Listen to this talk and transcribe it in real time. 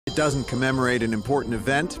It doesn't commemorate an important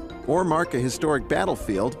event or mark a historic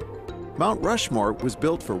battlefield. Mount Rushmore was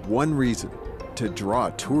built for one reason: to draw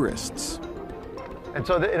tourists. And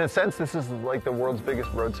so, in a sense, this is like the world's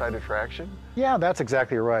biggest roadside attraction? Yeah, that's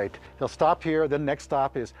exactly right. They'll stop here, then the next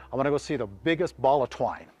stop is, I want to go see the biggest ball of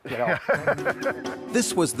twine, you know.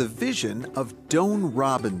 This was the vision of Doane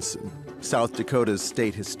Robinson, South Dakota's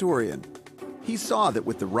state historian. He saw that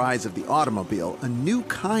with the rise of the automobile, a new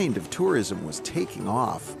kind of tourism was taking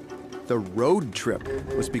off. The road trip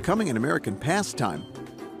was becoming an American pastime.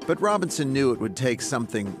 But Robinson knew it would take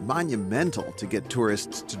something monumental to get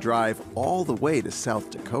tourists to drive all the way to South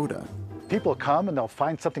Dakota. People come and they'll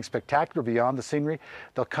find something spectacular beyond the scenery.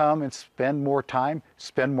 They'll come and spend more time,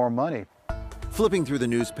 spend more money. Flipping through the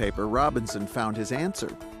newspaper, Robinson found his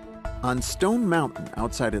answer. On Stone Mountain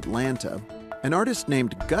outside Atlanta, an artist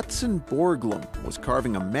named Gutzon Borglum was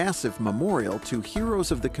carving a massive memorial to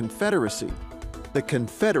heroes of the Confederacy. The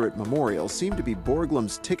Confederate memorial seemed to be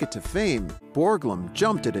Borglum's ticket to fame. Borglum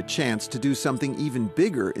jumped at a chance to do something even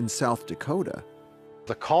bigger in South Dakota.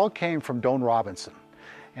 The call came from Doane Robinson,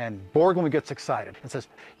 and Borglum gets excited and says,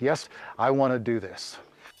 yes, I want to do this.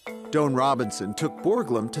 Doane Robinson took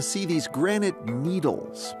Borglum to see these granite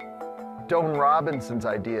needles. Doane Robinson's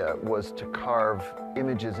idea was to carve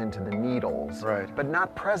images into the needles, right, but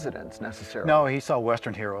not presidents necessarily. No, he saw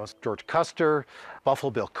Western heroes, George Custer, Buffalo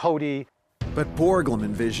Bill Cody. But Borglum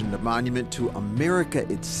envisioned a monument to America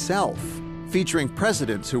itself, featuring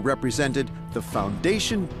presidents who represented the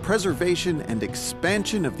foundation, preservation, and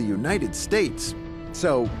expansion of the United States.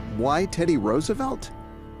 So why Teddy Roosevelt?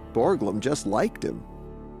 Borglum just liked him.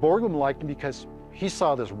 Borglum liked him because he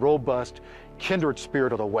saw this robust, kindred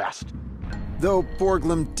spirit of the West. Though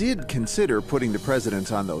Borglum did consider putting the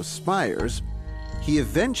presidents on those spires, he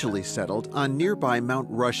eventually settled on nearby Mount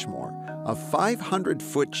Rushmore, a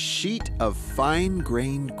 500-foot sheet of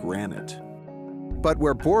fine-grained granite. But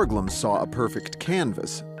where Borglum saw a perfect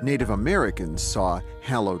canvas, Native Americans saw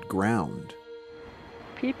hallowed ground.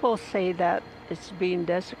 People say that it's being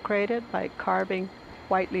desecrated by carving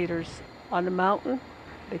white leaders on the mountain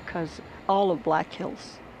because all of Black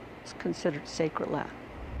Hills is considered sacred land.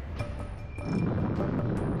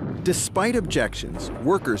 Despite objections,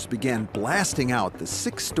 workers began blasting out the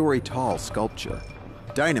 6-story tall sculpture.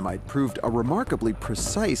 Dynamite proved a remarkably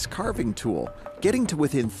precise carving tool, getting to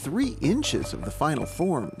within 3 inches of the final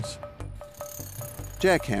forms.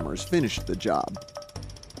 Jackhammers finished the job.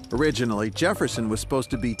 Originally, Jefferson was supposed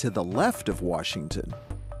to be to the left of Washington.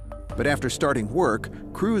 But after starting work,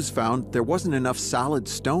 crews found there wasn't enough solid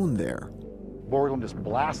stone there. Borglum just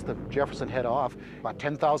blasted the Jefferson head off, about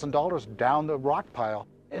 $10,000 down the rock pile.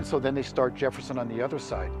 And so then they start Jefferson on the other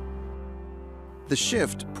side. The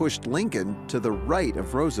shift pushed Lincoln to the right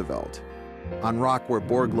of Roosevelt. On rock where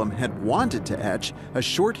Borglum had wanted to etch a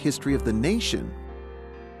short history of the nation.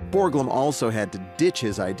 Borglum also had to ditch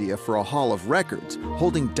his idea for a hall of records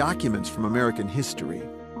holding documents from American history.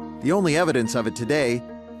 The only evidence of it today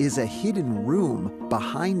is a hidden room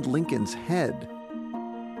behind Lincoln's head.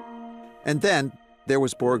 And then there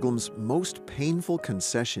was Borglum's most painful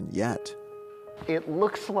concession yet. It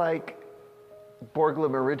looks like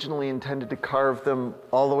Borglum originally intended to carve them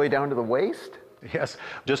all the way down to the waist? Yes,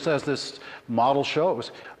 just as this model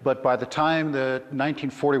shows. But by the time the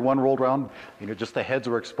 1941 rolled around, just the heads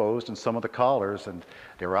were exposed and some of the collars, and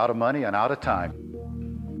they were out of money and out of time.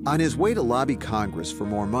 On his way to lobby Congress for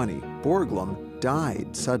more money, Borglum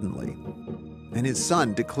died suddenly, and his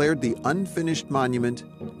son declared the unfinished monument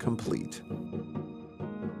complete.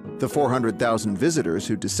 The 400,000 visitors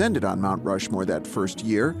who descended on Mount Rushmore that first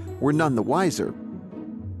year were none the wiser,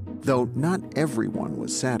 though not everyone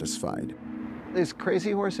was satisfied. Is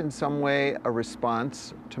Crazy Horse in some way a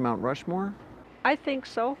response to Mount Rushmore? I think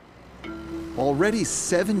so. Already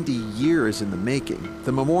 70 years in the making,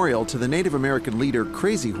 the memorial to the Native American leader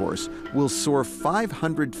Crazy Horse will soar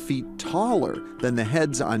 500 feet taller than the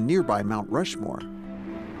heads on nearby Mount Rushmore.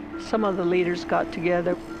 Some of the leaders got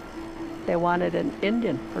together. They wanted an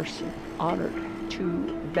Indian person honored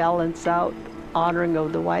to balance out honoring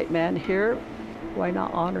of the white man here. Why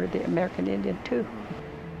not honor the American Indian too?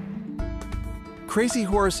 Crazy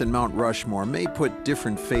Horse and Mount Rushmore may put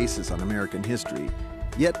different faces on American history,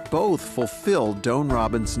 yet both fulfill Doane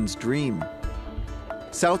Robinson's dream.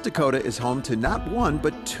 South Dakota is home to not one,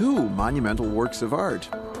 but 2 monumental works of art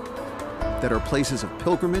that are places of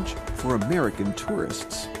pilgrimage for American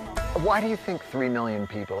tourists. Why do you think 3 million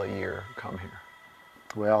people a year come here?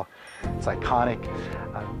 Well, it's iconic.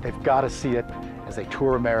 They've got to see it as they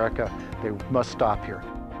tour America. They must stop here.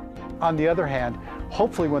 On the other hand,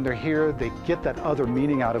 hopefully when they're here, they get that other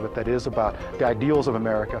meaning out of it that is about the ideals of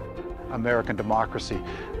America. American democracy,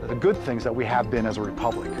 the good things that we have been as a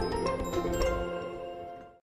republic.